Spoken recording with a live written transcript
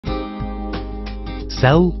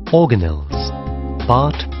Cell Organelles,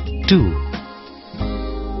 Part 2.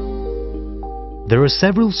 There are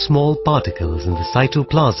several small particles in the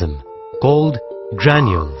cytoplasm called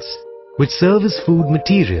granules, which serve as food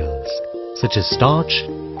materials such as starch,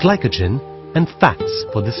 glycogen and fats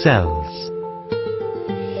for the cells.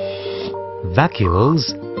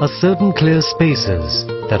 Vacuoles are certain clear spaces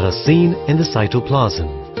that are seen in the cytoplasm.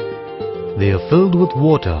 They are filled with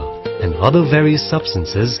water and other various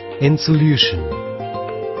substances in solution.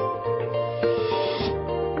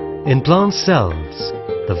 In plant cells,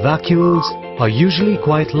 the vacuoles are usually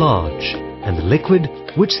quite large, and the liquid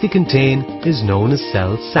which they contain is known as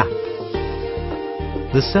cell sap.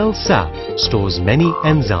 The cell sap stores many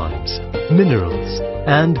enzymes, minerals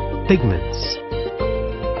and pigments.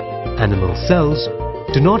 Animal cells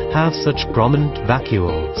do not have such prominent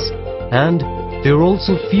vacuoles, and they are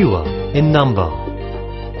also fewer in number.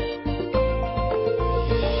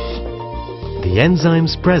 The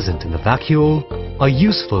enzymes present in the vacuole are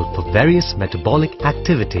useful for various metabolic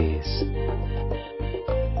activities.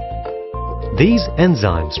 These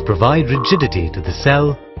enzymes provide rigidity to the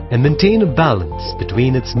cell and maintain a balance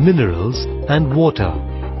between its minerals and water.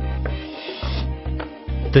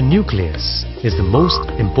 The nucleus is the most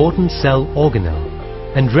important cell organelle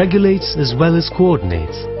and regulates as well as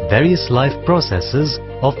coordinates various life processes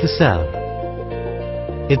of the cell.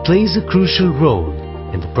 It plays a crucial role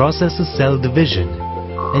in the process of cell division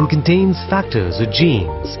and contains factors or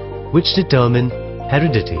genes which determine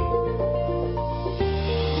heredity.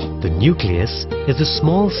 The nucleus is a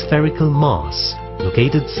small spherical mass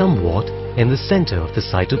located somewhat in the center of the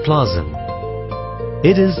cytoplasm.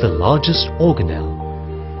 It is the largest organelle.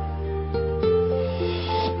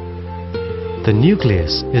 The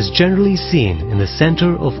nucleus is generally seen in the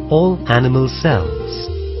center of all animal cells.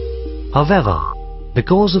 However,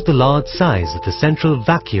 because of the large size of the central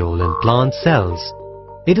vacuole in plant cells,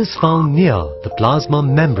 it is found near the plasma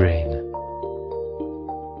membrane.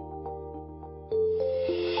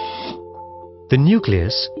 The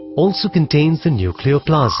nucleus also contains the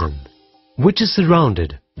nucleoplasm, which is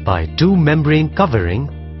surrounded by two membrane covering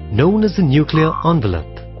known as the nuclear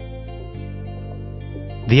envelope.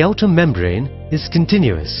 The outer membrane is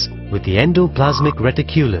continuous with the endoplasmic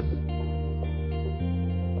reticulum.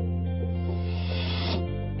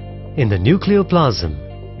 In the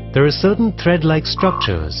nucleoplasm, there are certain thread-like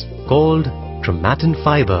structures called chromatin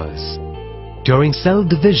fibers. During cell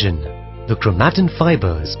division, the chromatin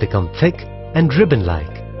fibers become thick and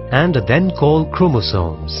ribbon-like and are then called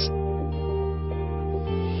chromosomes.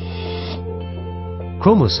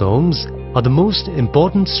 Chromosomes are the most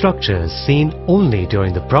important structures seen only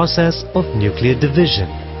during the process of nuclear division.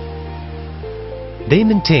 They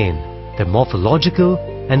maintain their morphological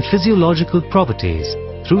and physiological properties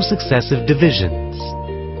through successive divisions.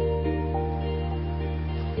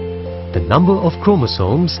 The number of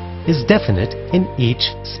chromosomes is definite in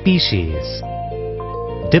each species.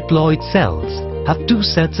 Diploid cells have two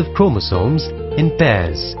sets of chromosomes in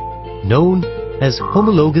pairs, known as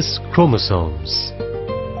homologous chromosomes.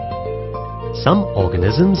 Some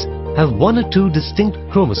organisms have one or two distinct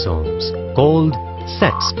chromosomes called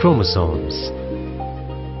sex chromosomes.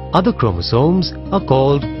 Other chromosomes are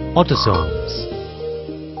called autosomes.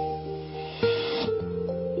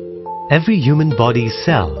 Every human body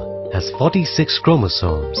cell has 46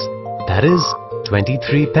 chromosomes, that is,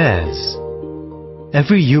 23 pairs.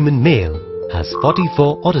 Every human male has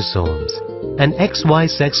 44 autosomes and XY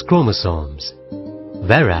sex chromosomes,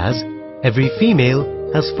 whereas every female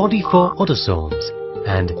has 44 autosomes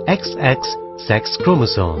and XX sex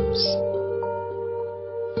chromosomes.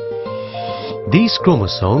 These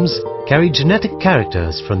chromosomes carry genetic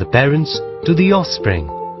characters from the parents to the offspring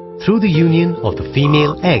through the union of the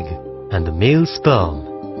female egg and the male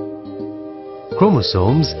sperm.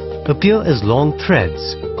 Chromosomes appear as long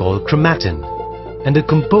threads called chromatin and are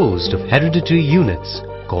composed of hereditary units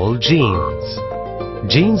called genes.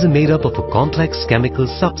 Genes are made up of a complex chemical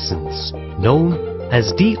substance known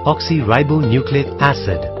as deoxyribonucleic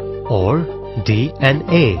acid or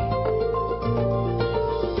DNA.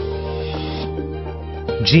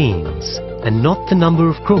 Genes, and not the number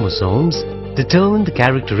of chromosomes, determine the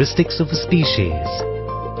characteristics of a species.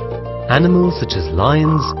 Animals such as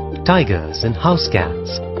lions, tigers and house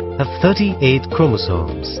cats have 38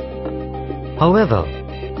 chromosomes. However,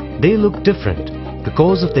 they look different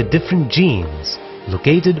because of their different genes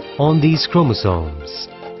located on these chromosomes.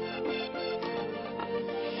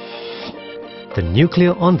 The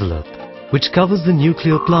nuclear envelope, which covers the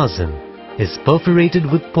nucleoplasm, is perforated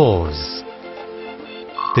with pores.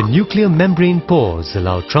 The nuclear membrane pores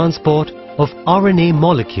allow transport of RNA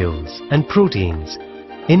molecules and proteins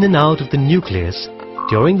in and out of the nucleus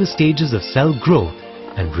during the stages of cell growth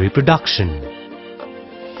and reproduction.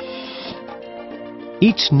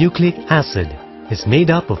 Each nucleic acid is made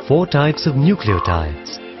up of 4 types of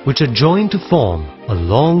nucleotides, which are joined to form a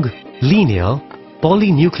long, linear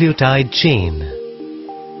polynucleotide chain.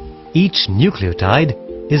 Each nucleotide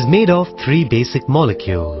is made of 3 basic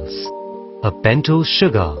molecules: a pentose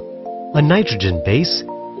sugar, a nitrogen base,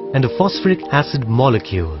 and a phosphoric acid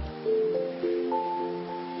molecule.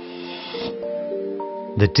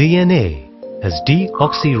 The DNA has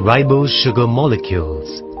deoxyribose sugar molecules.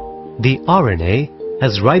 The RNA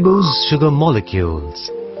has ribose sugar molecules,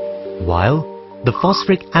 while the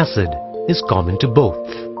phosphoric acid is common to both.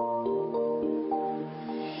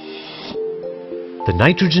 The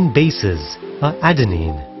nitrogen bases are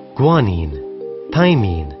adenine, guanine,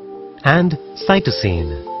 thymine, and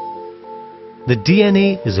cytosine. The DNA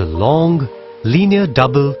is a long, linear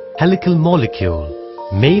double helical molecule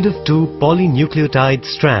made of 2 polynucleotide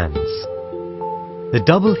strands. The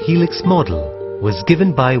double helix model was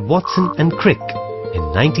given by Watson and Crick in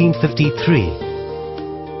 1953.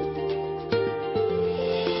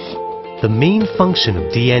 The main function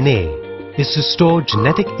of DNA is to store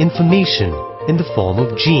genetic information in the form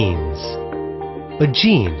of genes. A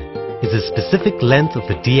gene is a specific length of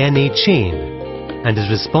a DNA chain and is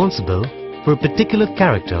responsible for a particular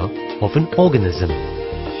character of an organism.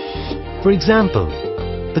 For example,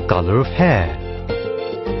 the color of hair.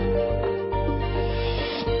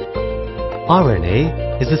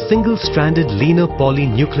 RNA is a single-stranded linear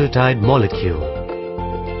polynucleotide molecule.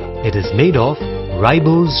 It is made of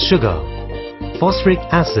ribose sugar, phosphoric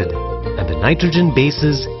acid, and the nitrogen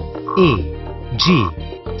bases A, G,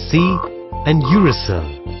 C, and uracil,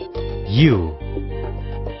 U.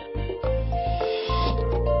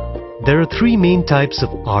 There are 3 main types of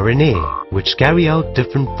RNA which carry out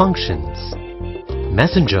different functions: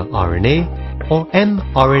 messenger RNA or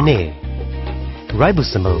mRNA,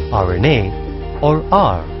 ribosomal RNA or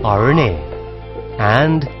rRNA,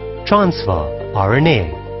 and transfer RNA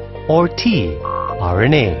or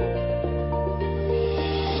tRNA.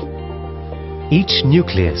 Each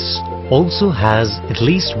nucleus also has at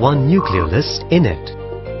least 1 nucleolus in it,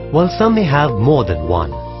 while some may have more than 1.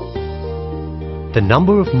 The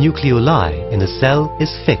number of nucleoli in a cell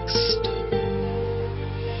is fixed.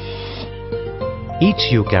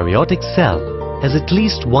 Each eukaryotic cell has at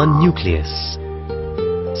least 1 nucleus.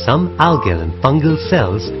 Some algal and fungal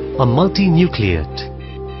cells are multinucleate.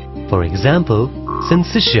 For example,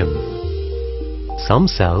 syncytium. Some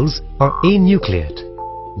cells are anucleate,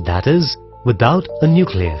 that is, without a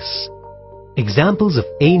nucleus. Examples of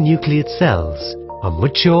anucleate cells are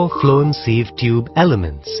mature phloem sieve tube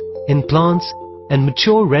elements in plants and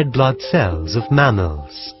mature red blood cells of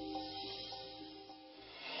mammals.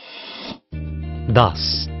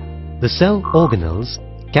 Thus, the cell organelles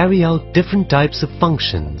carry out different types of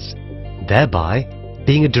functions, thereby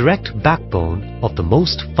being a direct backbone of the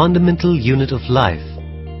most fundamental unit of life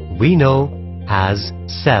we know as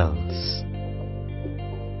cells.